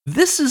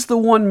This is the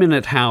 1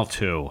 Minute How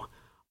To.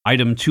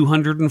 Item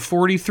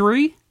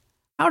 243,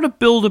 how to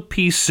build a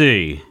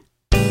PC.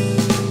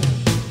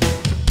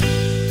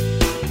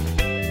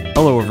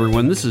 Hello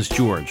everyone, this is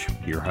George,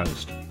 your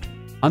host.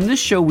 On this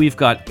show we've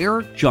got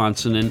Eric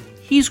Johnson, and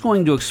he's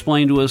going to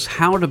explain to us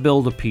how to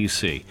build a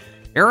PC.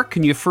 Eric,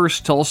 can you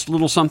first tell us a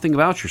little something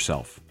about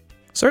yourself?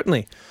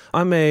 Certainly.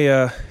 I'm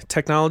a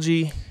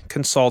technology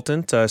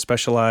consultant,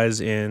 specialize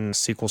in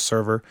SQL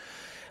Server.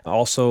 I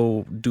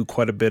also do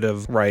quite a bit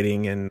of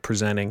writing and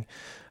presenting.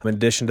 In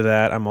addition to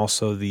that, I'm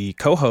also the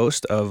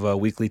co-host of a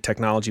weekly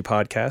technology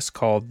podcast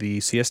called the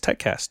CS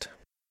TechCast.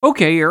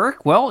 Okay,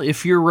 Eric. Well,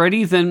 if you're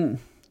ready, then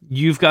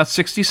you've got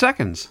 60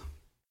 seconds.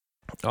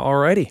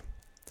 Alrighty.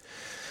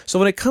 So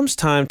when it comes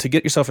time to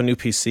get yourself a new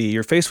PC,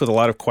 you're faced with a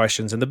lot of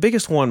questions, and the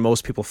biggest one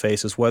most people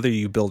face is whether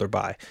you build or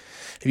buy.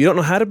 If you don't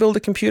know how to build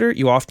a computer,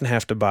 you often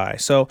have to buy.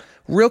 So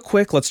real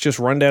quick, let's just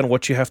run down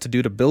what you have to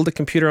do to build a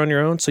computer on your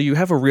own so you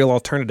have a real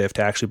alternative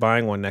to actually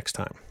buying one next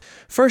time.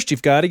 First,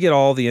 you've got to get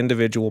all the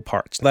individual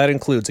parts. That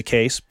includes a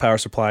case, power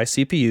supply,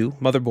 CPU,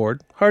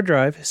 motherboard, hard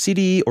drive,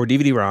 CD or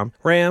DVD-ROM,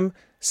 RAM,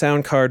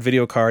 sound card,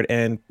 video card,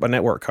 and a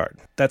network card.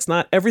 That's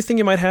not everything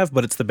you might have,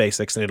 but it's the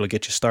basics and it'll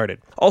get you started.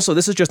 Also,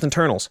 this is just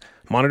internals.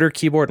 Monitor,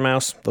 keyboard,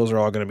 mouse, those are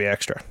all going to be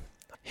extra.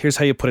 Here's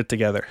how you put it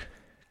together.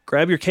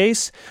 Grab your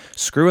case,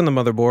 screw in the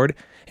motherboard,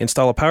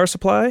 install a power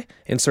supply,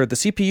 insert the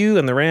CPU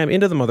and the RAM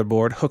into the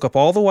motherboard, hook up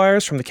all the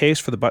wires from the case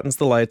for the buttons,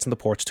 the lights, and the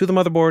ports to the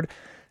motherboard,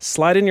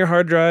 slide in your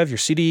hard drive, your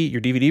CD,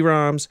 your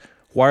DVD-ROMs,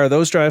 wire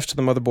those drives to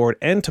the motherboard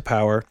and to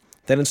power,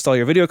 then install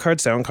your video card,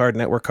 sound card,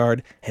 network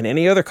card, and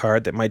any other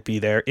card that might be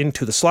there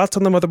into the slots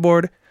on the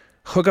motherboard,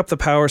 hook up the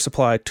power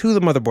supply to the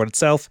motherboard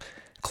itself,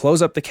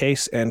 close up the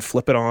case, and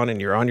flip it on,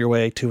 and you're on your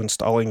way to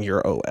installing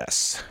your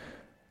OS.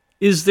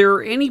 Is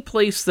there any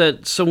place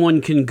that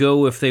someone can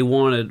go if they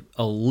wanted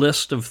a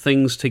list of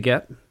things to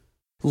get?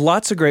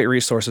 Lots of great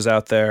resources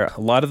out there.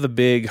 A lot of the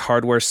big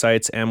hardware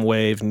sites,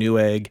 M-Wave,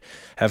 Newegg,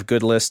 have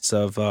good lists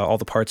of all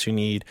the parts you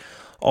need.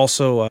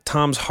 Also,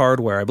 Tom's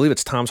Hardware, I believe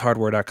it's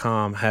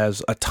tomshardware.com,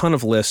 has a ton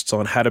of lists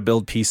on how to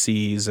build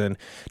PCs and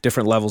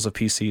different levels of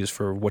PCs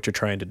for what you're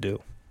trying to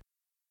do.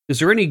 Is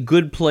there any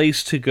good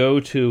place to go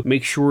to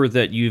make sure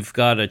that you've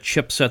got a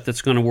chipset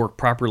that's going to work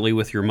properly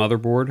with your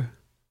motherboard?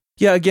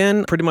 Yeah,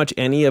 again, pretty much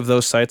any of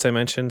those sites I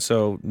mentioned.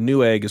 So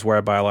Newegg is where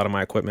I buy a lot of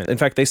my equipment. In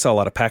fact, they sell a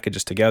lot of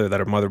packages together that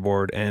are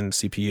motherboard and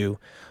CPU.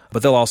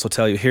 But they'll also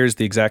tell you, here's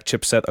the exact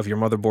chipset of your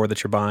motherboard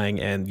that you're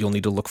buying, and you'll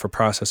need to look for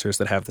processors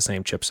that have the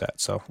same chipset.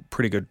 So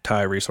pretty good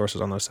tie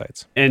resources on those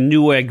sites. And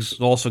Newegg's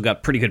also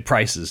got pretty good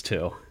prices,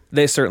 too.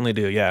 They certainly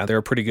do, yeah. They're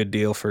a pretty good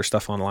deal for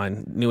stuff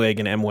online. Newegg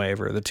and M-Wave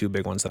are the two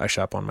big ones that I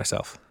shop on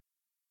myself.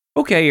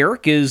 Okay,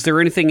 Eric, is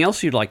there anything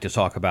else you'd like to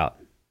talk about?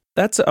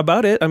 That's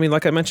about it. I mean,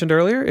 like I mentioned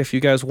earlier, if you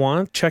guys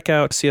want, check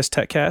out CS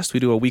TechCast. We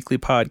do a weekly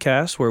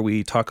podcast where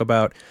we talk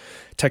about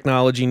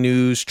technology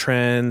news,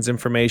 trends,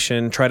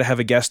 information, try to have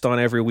a guest on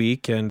every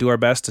week, and do our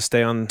best to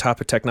stay on top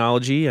of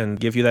technology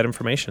and give you that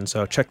information.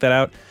 So check that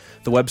out.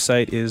 The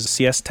website is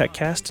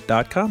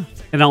cstechcast.com.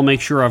 And I'll make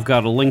sure I've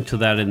got a link to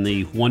that in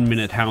the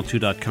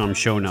 1minutehowto.com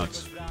show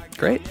notes.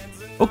 Great.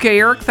 Okay,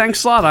 Eric,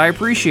 thanks a lot. I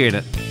appreciate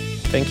it.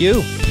 Thank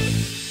you.